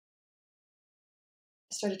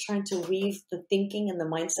Started trying to weave the thinking and the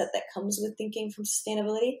mindset that comes with thinking from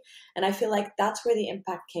sustainability. And I feel like that's where the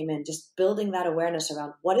impact came in, just building that awareness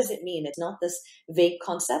around what does it mean? It's not this vague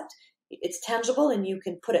concept. It's tangible and you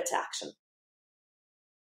can put it to action.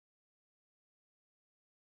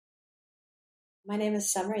 My name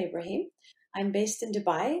is Samar Ibrahim. I'm based in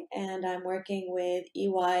Dubai and I'm working with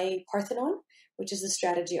EY Parthenon, which is the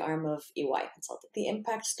strategy arm of EY Consulting. The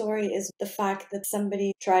impact story is the fact that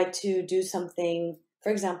somebody tried to do something.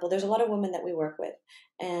 For example, there's a lot of women that we work with,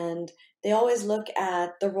 and they always look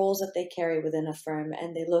at the roles that they carry within a firm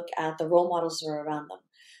and they look at the role models that are around them.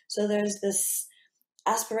 So there's this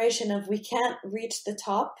aspiration of we can't reach the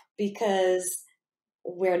top because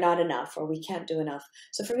we're not enough or we can't do enough.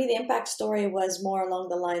 So for me, the impact story was more along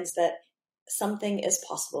the lines that something is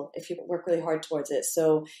possible if you work really hard towards it.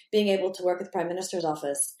 So being able to work with the Prime Minister's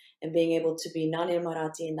office and being able to be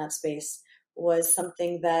non-Emirati in that space was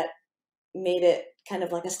something that made it kind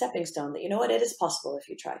of like a stepping stone that, you know what, it is possible if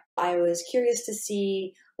you try. I was curious to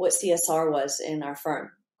see what CSR was in our firm,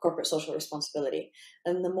 corporate social responsibility.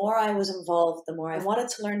 And the more I was involved, the more I wanted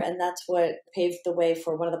to learn. And that's what paved the way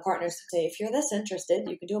for one of the partners to say, if you're this interested,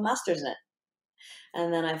 you can do a master's in it.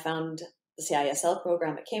 And then I found the CISL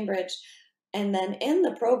program at Cambridge. And then in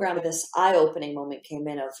the program, this eye-opening moment came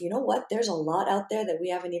in of, you know what, there's a lot out there that we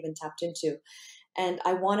haven't even tapped into. And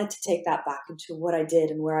I wanted to take that back into what I did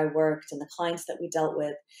and where I worked and the clients that we dealt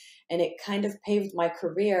with. And it kind of paved my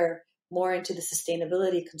career more into the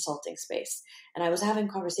sustainability consulting space. And I was having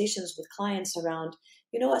conversations with clients around,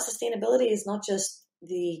 you know what, sustainability is not just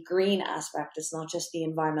the green aspect. It's not just the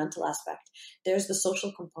environmental aspect. There's the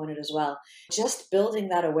social component as well. Just building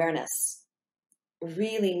that awareness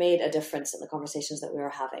really made a difference in the conversations that we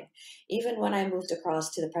were having. Even when I moved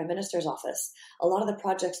across to the Prime Minister's office, a lot of the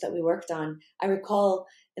projects that we worked on, I recall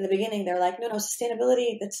in the beginning, they're like, no,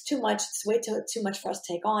 sustainability, that's too much. It's way too much for us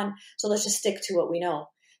to take on. So let's just stick to what we know.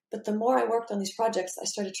 But the more I worked on these projects, I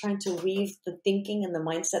started trying to weave the thinking and the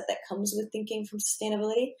mindset that comes with thinking from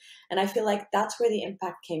sustainability. And I feel like that's where the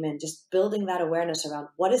impact came in, just building that awareness around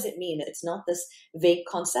what does it mean? It's not this vague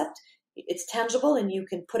concept. It's tangible and you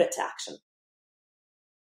can put it to action.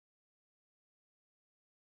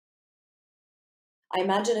 I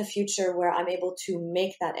imagine a future where I'm able to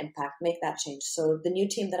make that impact, make that change. So the new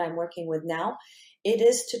team that I'm working with now, it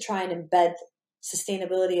is to try and embed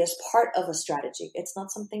sustainability as part of a strategy. It's not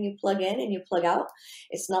something you plug in and you plug out.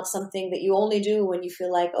 It's not something that you only do when you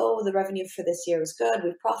feel like, oh, the revenue for this year is good,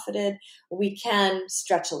 we've profited, we can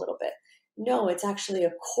stretch a little bit. No, it's actually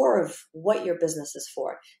a core of what your business is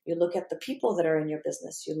for. You look at the people that are in your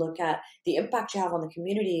business. You look at the impact you have on the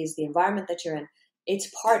communities, the environment that you're in. It's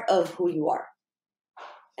part of who you are.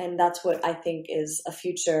 And that's what I think is a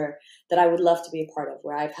future that I would love to be a part of,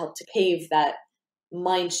 where I've helped to pave that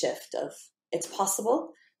mind shift of it's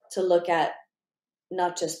possible to look at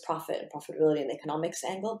not just profit and profitability and the economics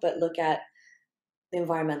angle, but look at the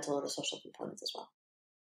environmental and the social components as well.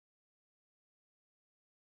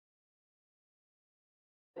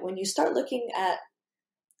 When you start looking at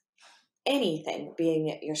anything, being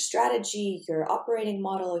it your strategy, your operating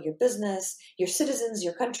model, your business, your citizens,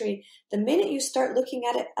 your country, the minute you start looking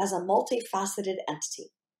at it as a multifaceted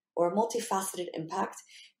entity or a multifaceted impact,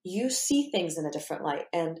 you see things in a different light.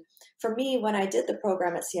 And for me, when I did the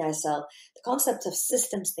program at CISL, the concept of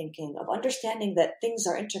systems thinking, of understanding that things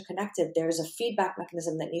are interconnected, there's a feedback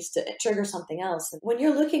mechanism that needs to trigger something else. When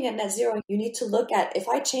you're looking at net zero, you need to look at, if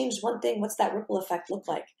I change one thing, what's that ripple effect look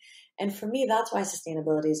like? And for me, that's why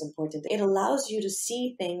sustainability is important. It allows you to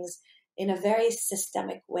see things in a very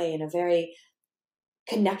systemic way, in a very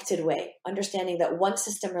connected way, understanding that one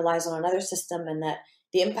system relies on another system and that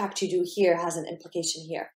the impact you do here has an implication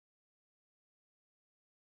here.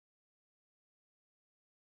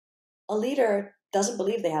 A leader doesn't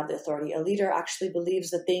believe they have the authority. A leader actually believes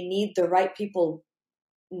that they need the right people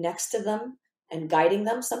next to them and guiding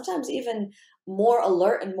them, sometimes even more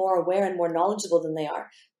alert and more aware and more knowledgeable than they are,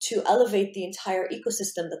 to elevate the entire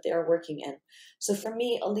ecosystem that they are working in. So for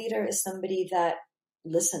me, a leader is somebody that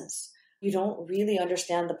listens. You don't really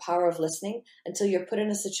understand the power of listening until you're put in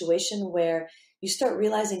a situation where you start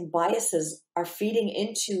realizing biases are feeding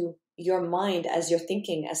into your mind as you're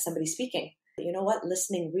thinking, as somebody speaking. You know what?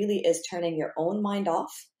 Listening really is turning your own mind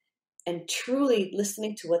off and truly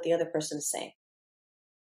listening to what the other person is saying.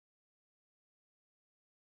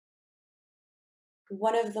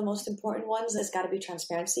 One of the most important ones has got to be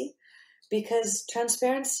transparency, because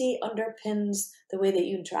transparency underpins the way that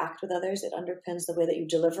you interact with others. It underpins the way that you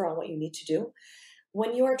deliver on what you need to do.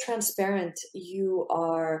 When you are transparent, you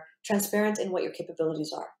are transparent in what your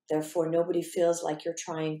capabilities are. Therefore, nobody feels like you're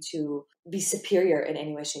trying to be superior in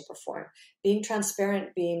any way, shape, or form. Being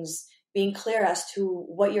transparent means being clear as to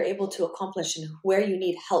what you're able to accomplish and where you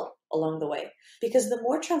need help along the way. Because the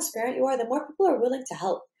more transparent you are, the more people are willing to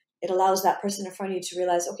help. It allows that person in front of you to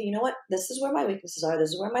realize, okay, you know what? This is where my weaknesses are.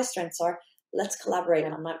 This is where my strengths are. Let's collaborate.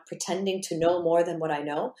 And I'm not pretending to know more than what I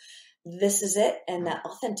know. This is it. And that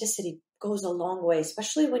authenticity goes a long way,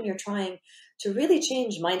 especially when you're trying to really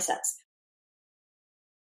change mindsets.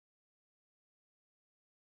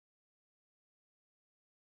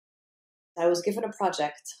 I was given a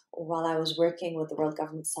project while I was working with the World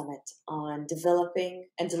Government Summit on developing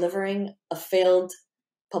and delivering a failed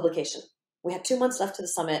publication. We had 2 months left to the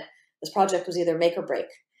summit. This project was either make or break.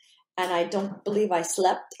 And I don't believe I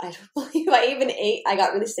slept. I don't believe I even ate. I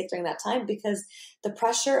got really sick during that time because the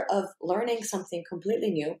pressure of learning something completely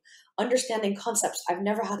new, understanding concepts I've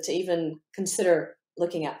never had to even consider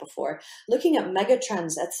looking at before, looking at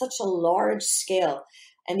megatrends at such a large scale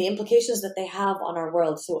and the implications that they have on our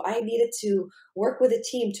world. So I needed to work with a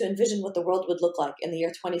team to envision what the world would look like in the year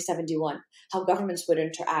 2071, how governments would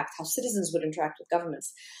interact, how citizens would interact with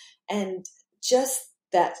governments. And just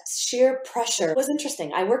that sheer pressure was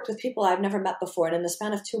interesting. I worked with people I've never met before. And in the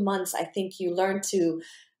span of 2 months, I think you learn to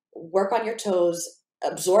work on your toes,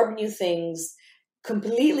 absorb new things,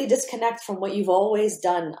 completely disconnect from what you've always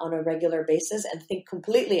done on a regular basis and think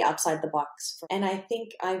completely outside the box. And I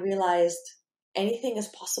think I realized anything is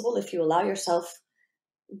possible if you allow yourself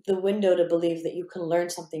the window to believe that you can learn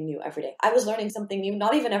something new every day. I was learning something new,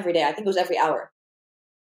 not even every day. I think it was every hour.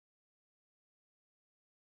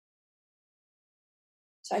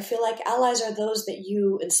 So I feel like allies are those that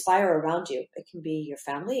you inspire around you. It can be your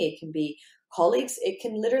family, it can be colleagues, it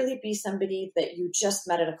can literally be somebody that you just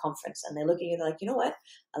met at a conference and they look at you like, you know what,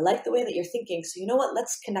 I like the way that you're thinking. So you know what,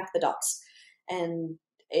 let's connect the dots. And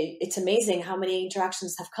it's amazing how many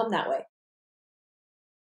interactions have come that way.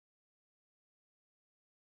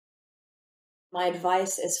 My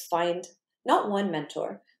advice is find not one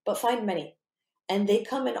mentor, but find many. And they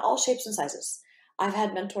come in all shapes and sizes. I've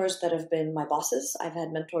had mentors that have been my bosses. I've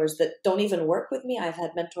had mentors that don't even work with me. I've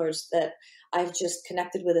had mentors that I've just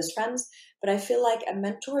connected with as friends. But I feel like a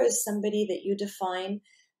mentor is somebody that you define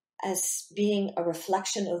as being a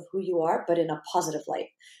reflection of who you are, but in a positive light.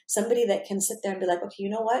 Somebody that can sit there and be like, okay, you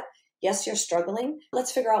know what? Yes, you're struggling.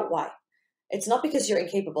 Let's figure out why. It's not because you're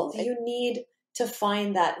incapable. You need to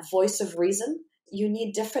find that voice of reason. You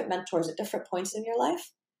need different mentors at different points in your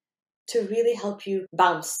life to really help you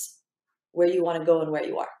bounce where you want to go and where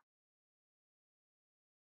you are.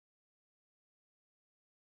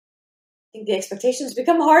 I think the expectations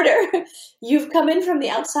become harder. You've come in from the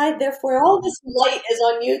outside, therefore all this light is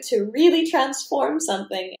on you to really transform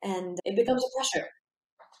something, and it becomes a pressure.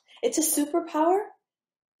 It's a superpower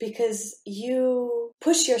because you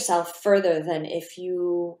push yourself further than if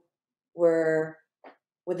you were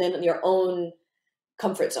within your own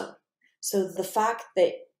comfort zone. So the fact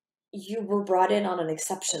that you were brought in on an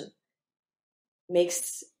exception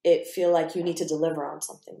makes it feel like you need to deliver on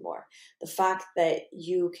something more. The fact that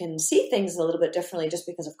you can see things a little bit differently just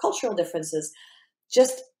because of cultural differences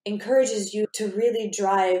just encourages you to really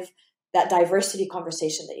drive that diversity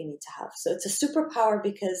conversation that you need to have. So it's a superpower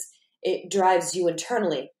because it drives you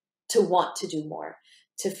internally to want to do more,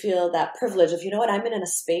 to feel that privilege of, you know what, I'm in a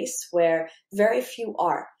space where very few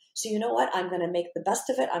are. So you know what, I'm going to make the best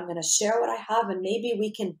of it. I'm going to share what I have and maybe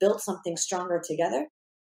we can build something stronger together.